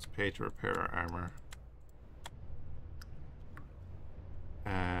her. Let's pay to repair our armor.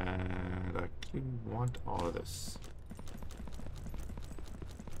 And I actually want all of this.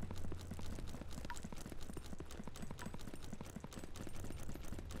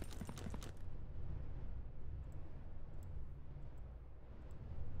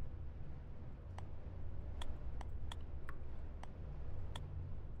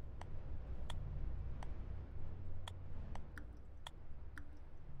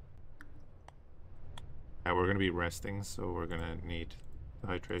 We're going to be resting, so we're going to need the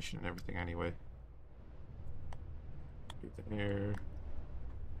hydration and everything anyway. Do the air.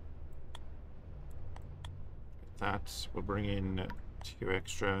 That will bring in 2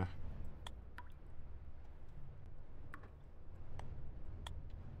 extra.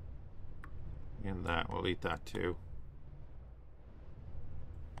 And that, we'll eat that too.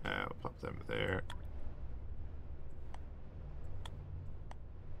 We'll pop them there.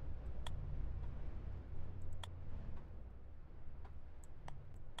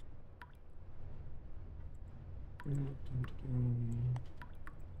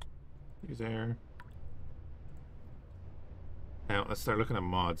 You there. Now let's start looking at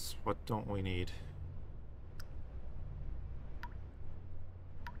mods. What don't we need?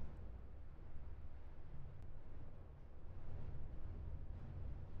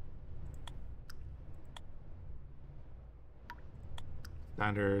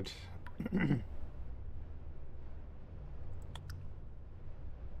 Standard.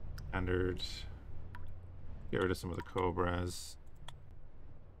 Standard. Get rid of some of the cobras.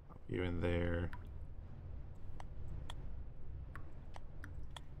 Pop you in there.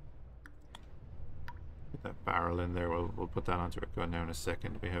 Get that barrel in there. We'll put that onto our gun now in a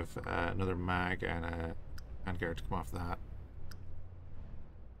second. We have another mag and a handguard to come off that.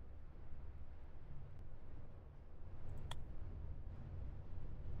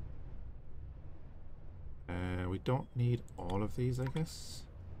 We don't need all of these, I guess.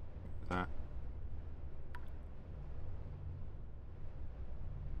 That.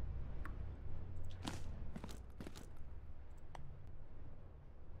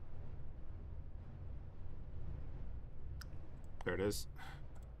 There it is.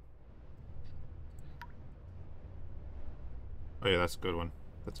 Oh yeah, that's a good one.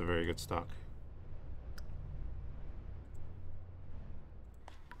 That's a very good stock.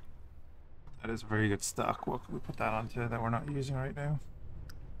 That is a very good stock. What can we put that onto that we're not using right now?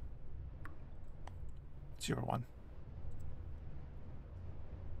 It's your one.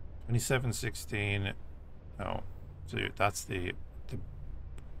 2716. Oh, so that's the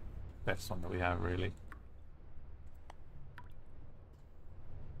best one that we have, really.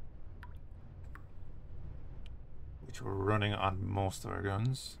 Which we're running on most of our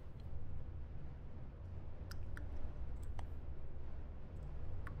guns.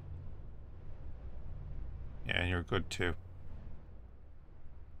 Yeah, and you're good too.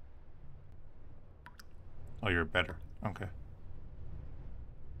 Oh, you're better. Okay.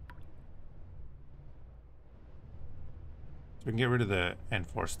 So we can get rid of the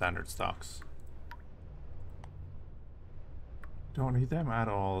N4 standard stocks. Don't need them at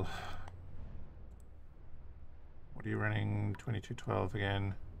all. What are you running? 2212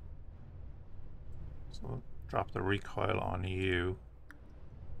 again. So we'll drop the recoil on you.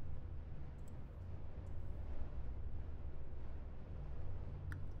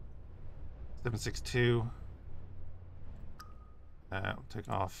 .762. We'll take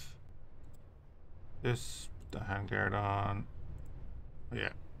off this, put the handguard on. Oh, yeah.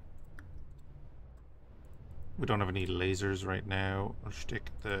 We don't have any lasers right now. I'll stick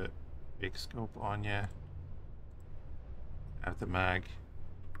the big scope on you. Have the mag.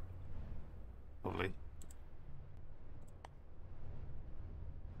 Lovely.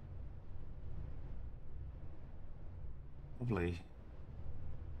 Lovely.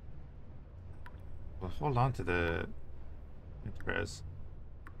 We'll hold on to the Interworlds.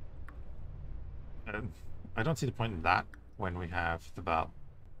 I don't see the point in that when we have the bell.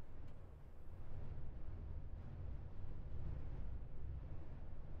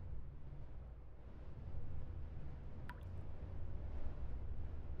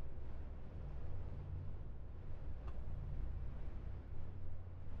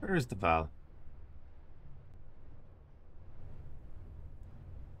 Where is the Val?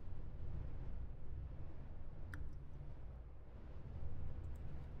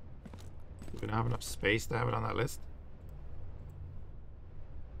 not have enough space to have it on that list?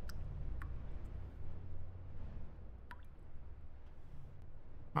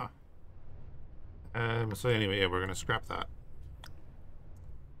 Huh. So anyway, yeah, we're going to scrap that.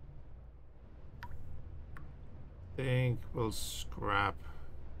 I think we'll scrap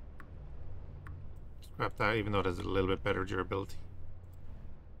that, even though it has a little bit better durability.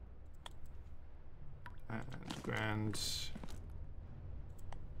 And grand.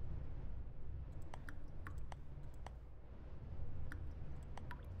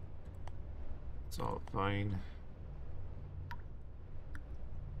 It's all fine.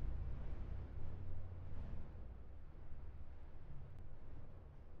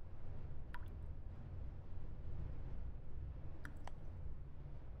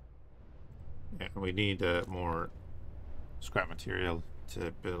 Yeah, we need more scrap material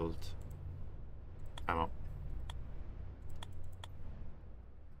to build ammo.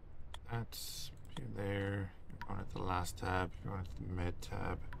 That's in there. You're going at the last tab. You're going at the mid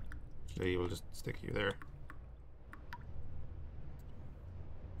tab. Actually, we'll just stick you there.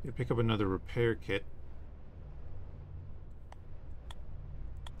 You pick up another repair kit.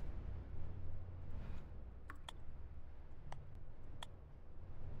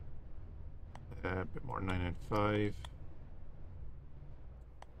 A bit more 995.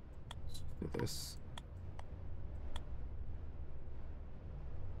 Let's do this.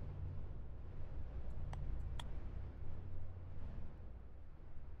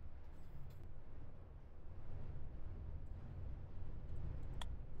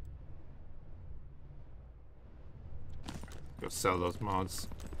 Go sell those mods.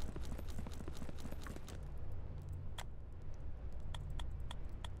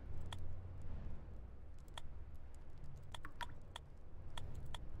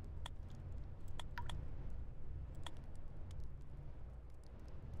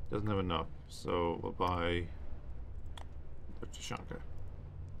 Doesn't have enough, so we'll buy the Tashanka.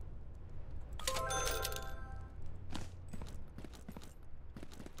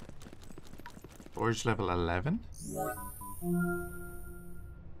 Forge level 11?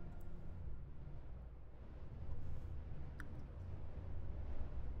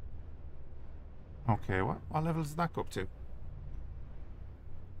 Okay, what level does that go up to?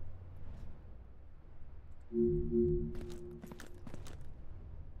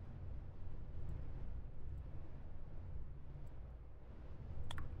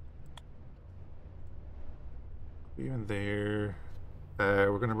 Even there.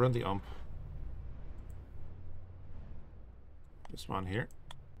 We're gonna run the ump. This one here.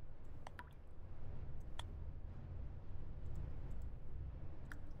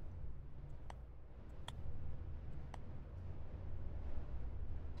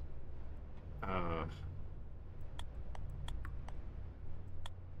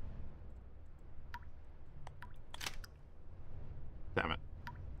 Damn it.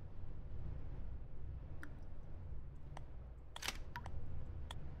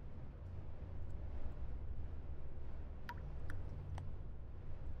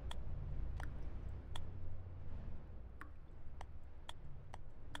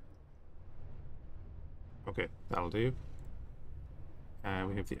 Okay, that'll do.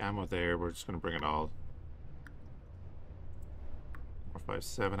 We have the ammo there. We're just going to bring it all.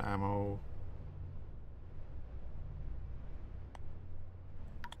 457 ammo.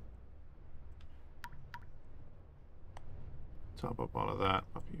 Top up all of that.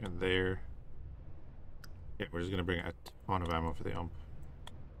 Up even there. Yeah, we're just going to bring a ton of ammo for the ump.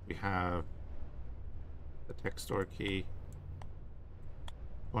 We have the tech store key.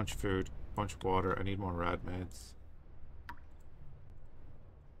 Bunch of food. Bunch of water. I need more rad meds.